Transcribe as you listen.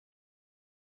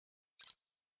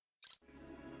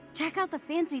Check out the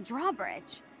fancy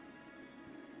drawbridge.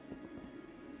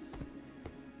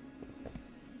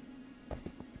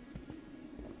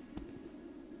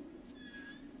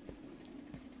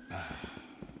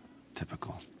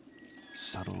 Typical.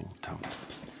 Subtle tone.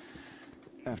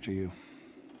 After you.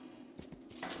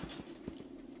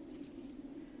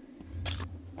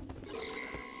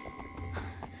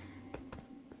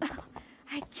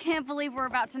 I can't believe we're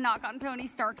about to knock on Tony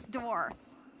Stark's door.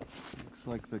 Looks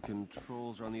like the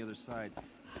controls are on the other side.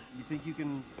 You think you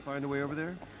can find a way over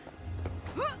there?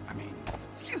 I mean,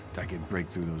 I could break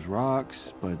through those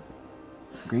rocks, but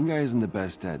the green guy isn't the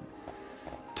best at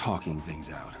talking things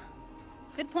out.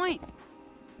 Good point.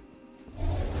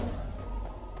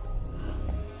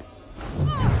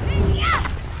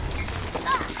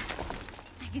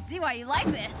 I can see why you like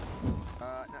this.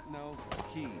 No,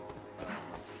 key.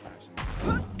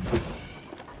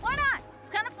 Why not? It's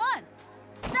kind of fun.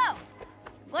 So,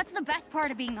 what's the best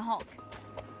part of being the Hulk?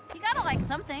 You gotta like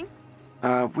something.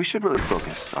 We should really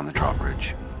focus on the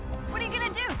drawbridge. What are you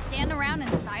gonna do? Stand around in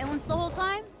silence the whole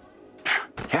time?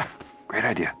 Yeah, great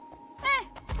idea.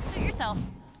 Suit yourself.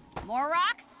 More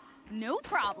rocks? No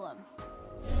problem.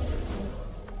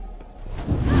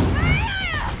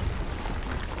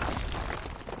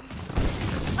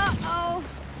 Uh-oh.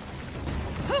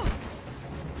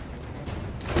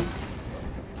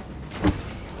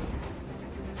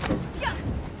 Yeah.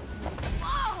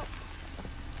 Whoa.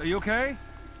 Are you okay?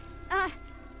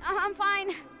 I'm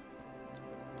fine.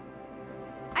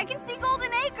 I can see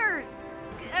Golden Acres.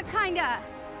 Kinda.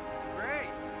 Great.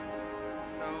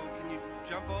 So, can you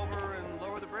jump over and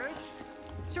lower the bridge?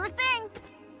 Sure thing.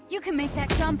 You can make that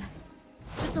jump.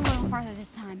 Just a little farther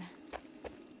this time.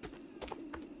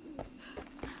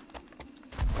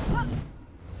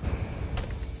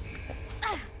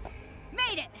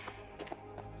 Made it!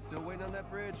 Still waiting on that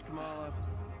bridge, Kamala.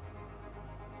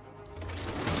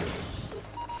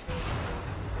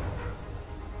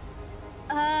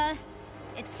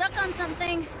 It's stuck on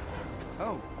something.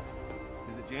 Oh.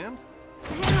 Is it jammed?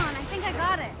 Hang on, I think I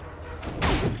got it.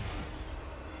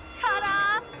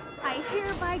 Ta-da! I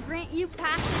hereby grant you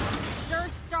passage to Sir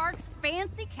Stark's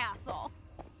fancy castle.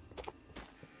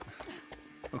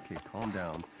 Okay, calm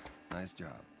down. Nice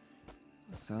job.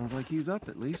 Sounds like he's up,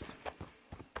 at least.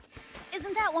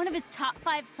 Isn't that one of his top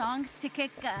 5 songs to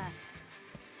kick,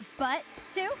 butt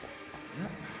to?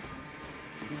 Yep.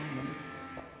 Number 4.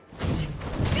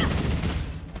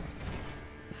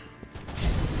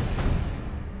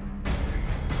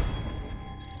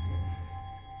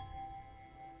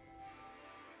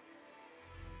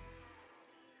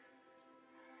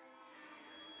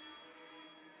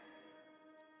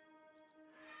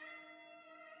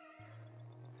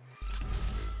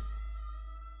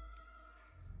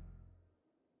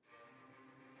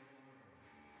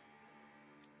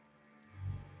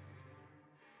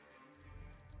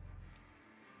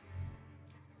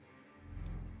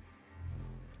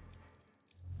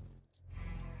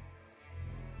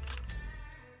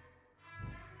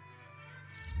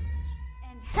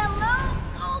 Hello,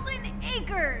 Golden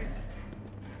Acres!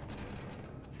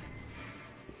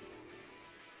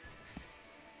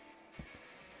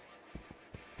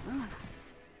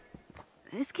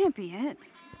 This can't be it.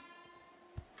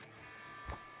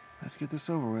 Let's get this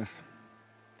over with.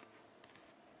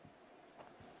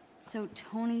 So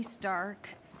Tony Stark...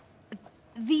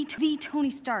 The Tony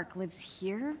Stark lives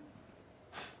here?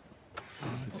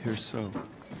 It appears so.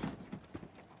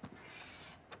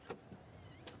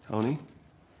 Tony?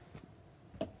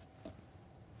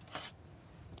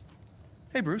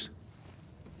 Hey, Bruce.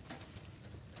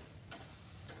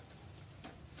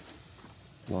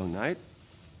 Long night?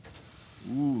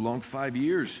 Ooh, long 5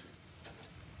 years.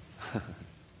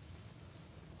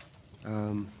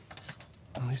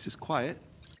 At least it's quiet.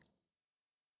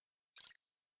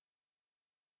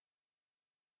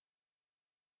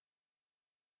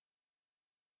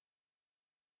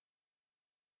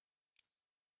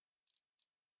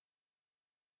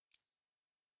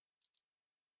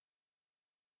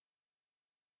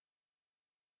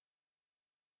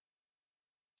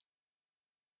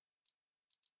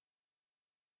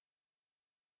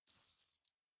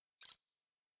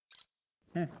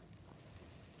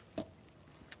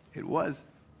 It was.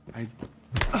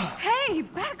 Hey,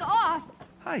 back off!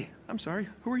 Hi, I'm sorry.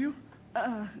 Who are you?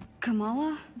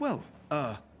 Kamala? Well,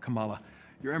 Kamala,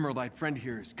 your emerald-eyed friend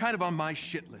here is kind of on my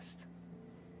shit list.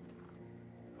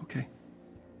 Okay.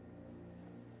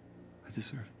 I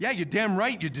deserve. Yeah, you're damn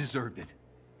right you deserved it.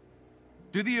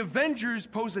 Do the Avengers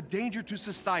pose a danger to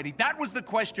society? That was the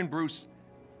question, Bruce.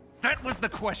 That was the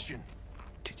question.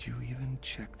 Did you even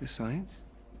check the science?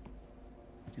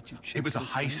 Did you check It was a the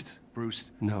heist, sites?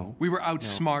 Bruce. No. We were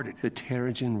outsmarted. The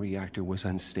Terrigen reactor was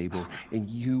unstable, and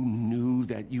you knew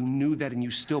that. You knew that, and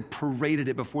you still paraded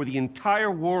it before the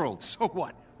entire world. So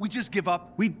what? We just give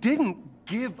up? We didn't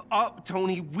give up,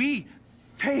 Tony. We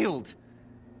failed.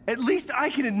 At least I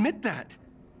can admit that.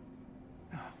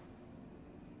 No,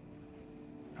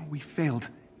 we failed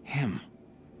him.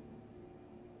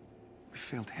 We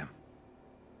failed him.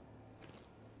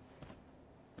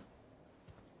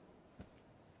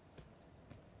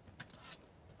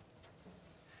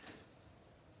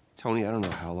 Tony, I don't know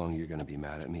how long you're gonna be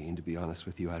mad at me, and to be honest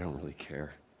with you, I don't really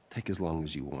care. Take as long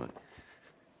as you want.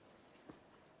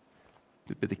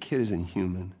 But the kid is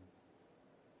inhuman.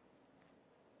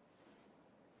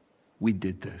 We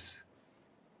did this.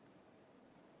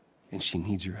 And she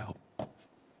needs your help.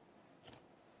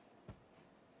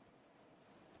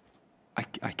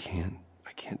 I can't.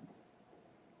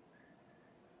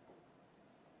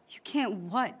 You can't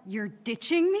what? You're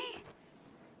ditching me?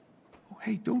 Oh,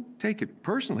 hey, don't take it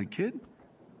personally, kid.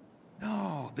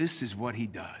 No, this is what he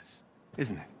does,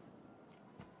 isn't it?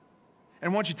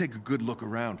 And why don't you take a good look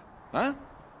around, huh?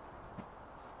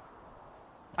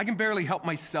 I can barely help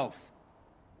myself.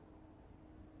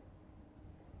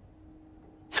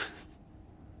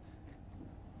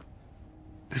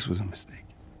 This was a mistake.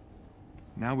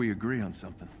 Now we agree on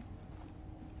something.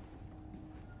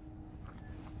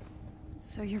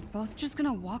 So you're both just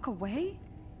gonna walk away?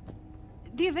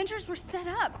 The Avengers were set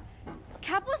up.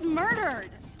 Cap was murdered.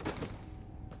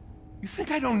 You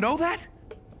think I don't know that?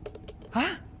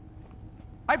 Huh?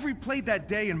 I've replayed that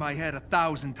day in my head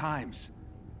 1,000 times.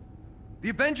 The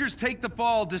Avengers take the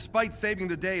fall despite saving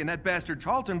the day, and that bastard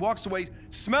Tarleton walks away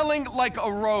smelling like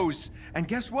a rose. And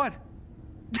guess what?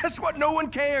 Guess what? No one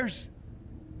cares.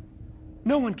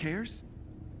 No one cares.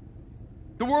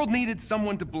 The world needed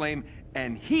someone to blame,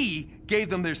 and he gave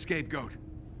them their scapegoat.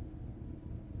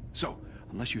 So,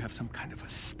 unless you have some kind of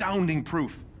astounding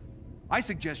proof, I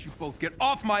suggest you both get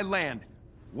off my land.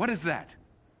 What is that?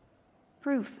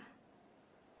 Proof.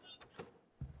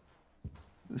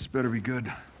 This better be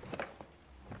good.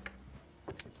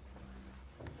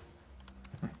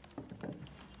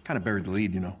 Kind of buried the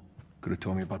lead, you know. Could have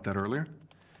told me about that earlier.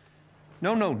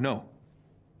 No.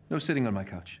 No sitting on my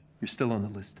couch. You're still on the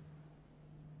list.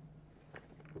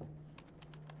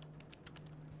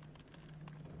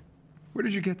 Where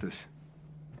did you get this?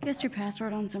 Guessed your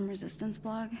password on some resistance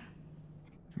blog?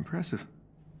 Impressive.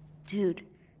 Dude,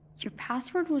 your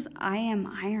password was I am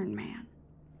Iron Man.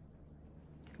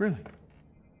 Really?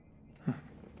 Huh.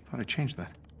 Thought I changed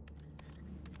that.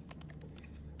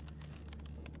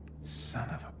 Son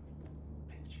of a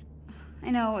bitch. I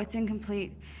know, it's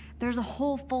incomplete. There's a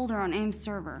whole folder on AIM's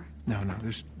server. No,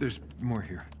 there's more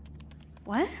here.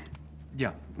 What?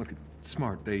 Yeah, look, it's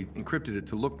smart. They encrypted it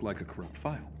to look like a corrupt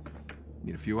file.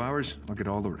 Need a few hours, I'll get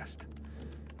all the rest.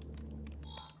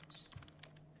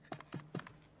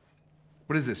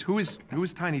 What is this? Who is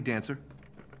Tiny Dancer?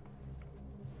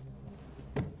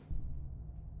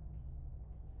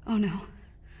 Oh no.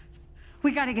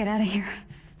 We gotta get out of here.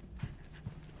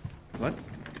 What?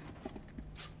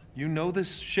 You know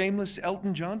this shameless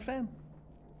Elton John fan?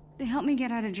 They helped me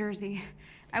get out of Jersey.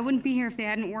 I wouldn't be here if they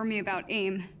hadn't warned me about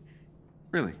AIM.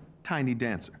 Really? Tiny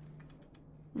Dancer?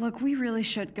 Look, we really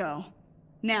should go.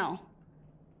 Now.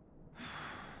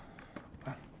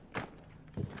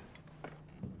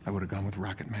 I would have gone with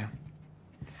Rocket Man.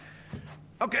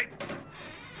 Okay.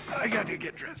 I got to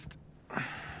get dressed.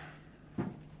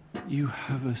 You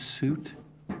have a suit?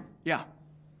 Yeah.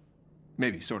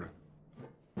 Maybe, sort of.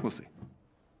 We'll see.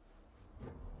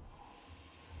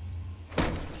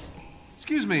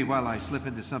 Excuse me while I slip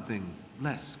into something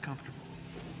less comfortable.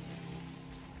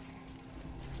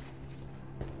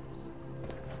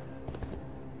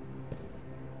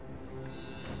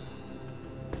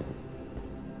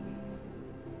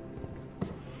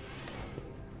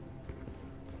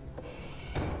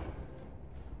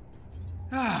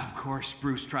 Of course,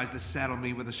 Bruce tries to saddle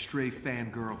me with a stray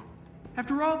fangirl.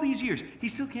 After all these years, he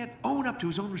still can't own up to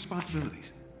his own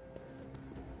responsibilities.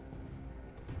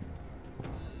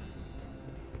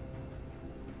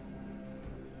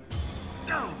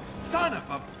 No, son of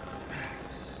a...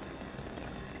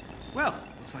 Well,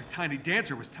 looks like Tiny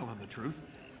Dancer was telling the truth.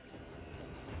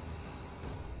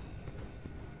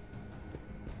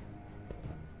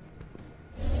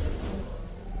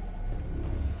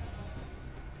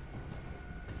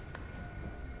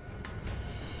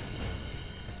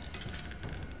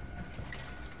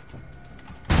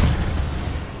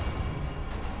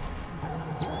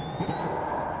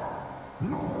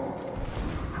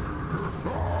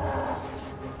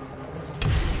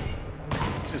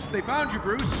 Yes, they found you,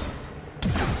 Bruce.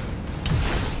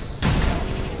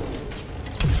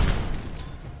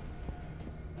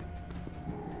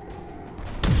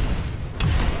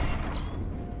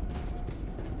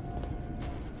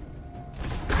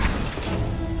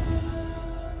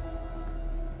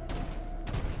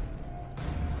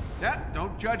 Yeah,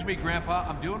 don't judge me, Grandpa.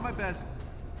 I'm doing my best.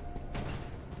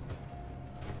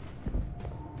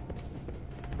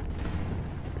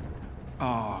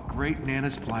 Oh, great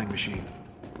Nana's flying machine.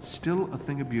 Still a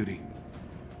thing of beauty.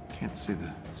 Can't say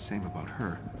the same about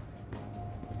her.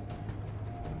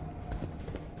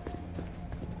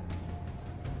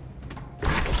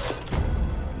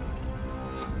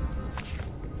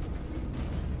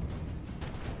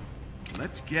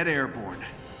 Let's get airborne.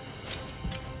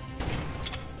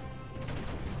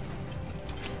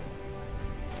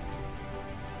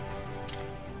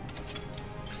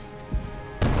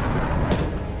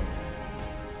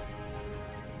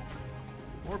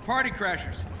 More party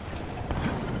crashers.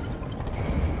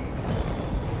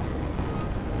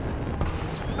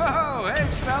 Oh, hey,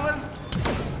 fellas.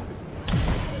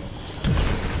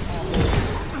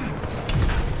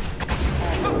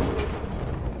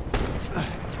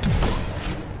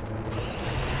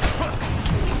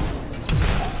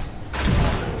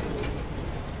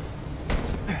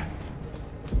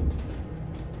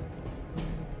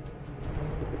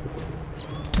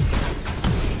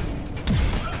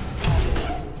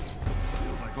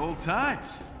 Old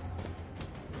times.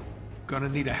 Gonna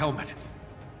need a helmet.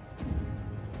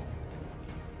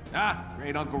 Ah,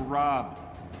 great Uncle Rob.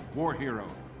 War hero.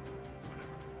 Whatever.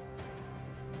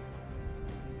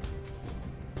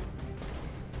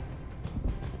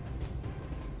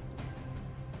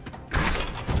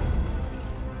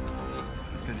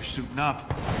 Gotta finish suiting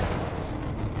up.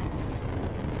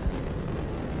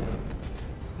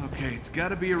 Okay, it's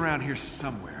gotta be around here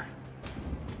somewhere.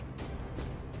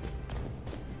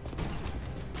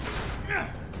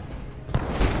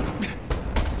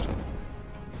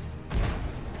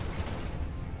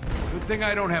 Good thing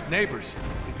I don't have neighbors.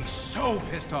 They'd be so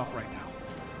pissed off right now.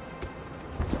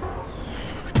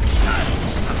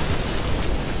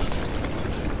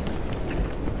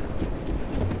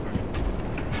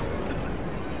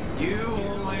 You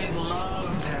always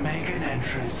love to make an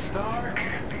entrance, Stark.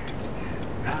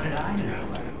 How did I know?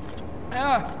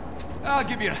 I'll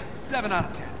give you a 7 out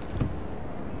of 10.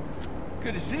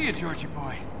 Good to see you, Georgie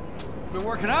boy. Been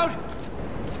working out?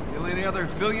 Still any other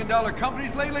billion-dollar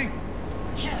companies lately?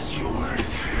 Just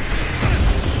yours.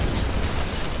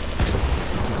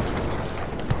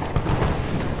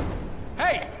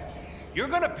 Hey! You're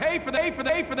gonna pay for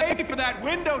that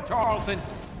window, Tarleton!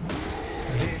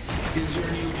 This is your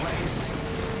new place.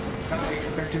 I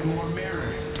expected more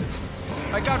mirrors.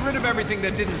 I got rid of everything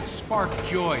that didn't spark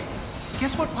joy.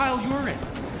 Guess what pile you're in?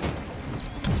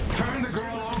 Turn the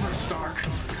girl over, Stark.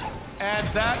 And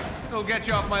that'll get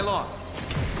you off my lawn.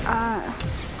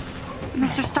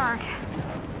 Mr. Stark.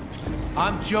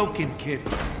 I'm joking, kid.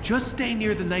 Just stay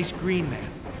near the nice green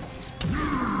man. Ooh,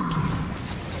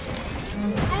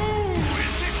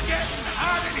 is it getting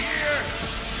hot in here?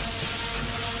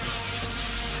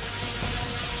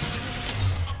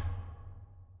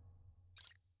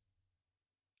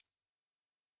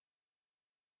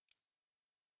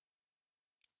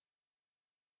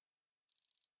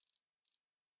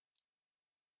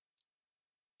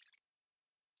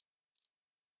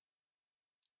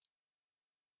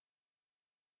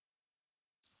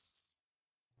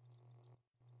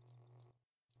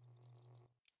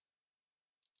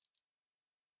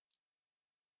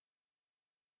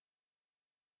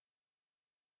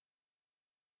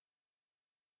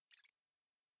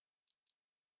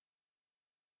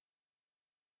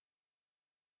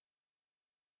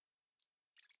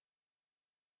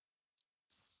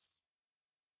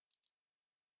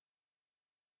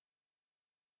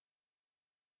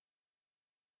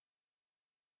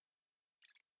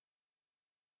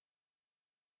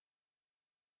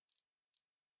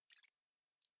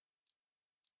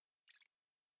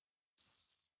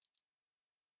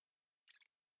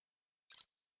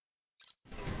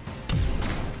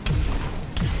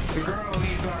 The girl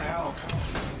needs our help.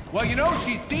 Well, you know,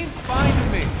 she seemed fine to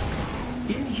me.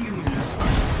 Inhumans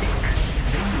are sick.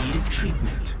 They need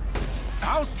treatment.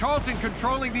 How's Charlton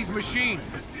controlling these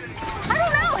machines? I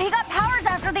don't know. He got powers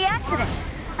after the accident.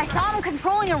 I saw him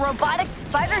controlling a robotic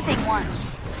spider thing once.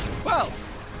 Well,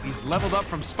 he's leveled up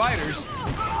from spiders.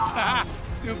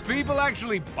 Do people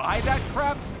actually buy that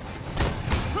crap?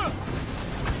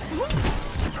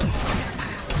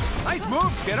 Nice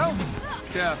move, kiddo.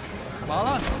 Yeah,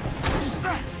 Kamala?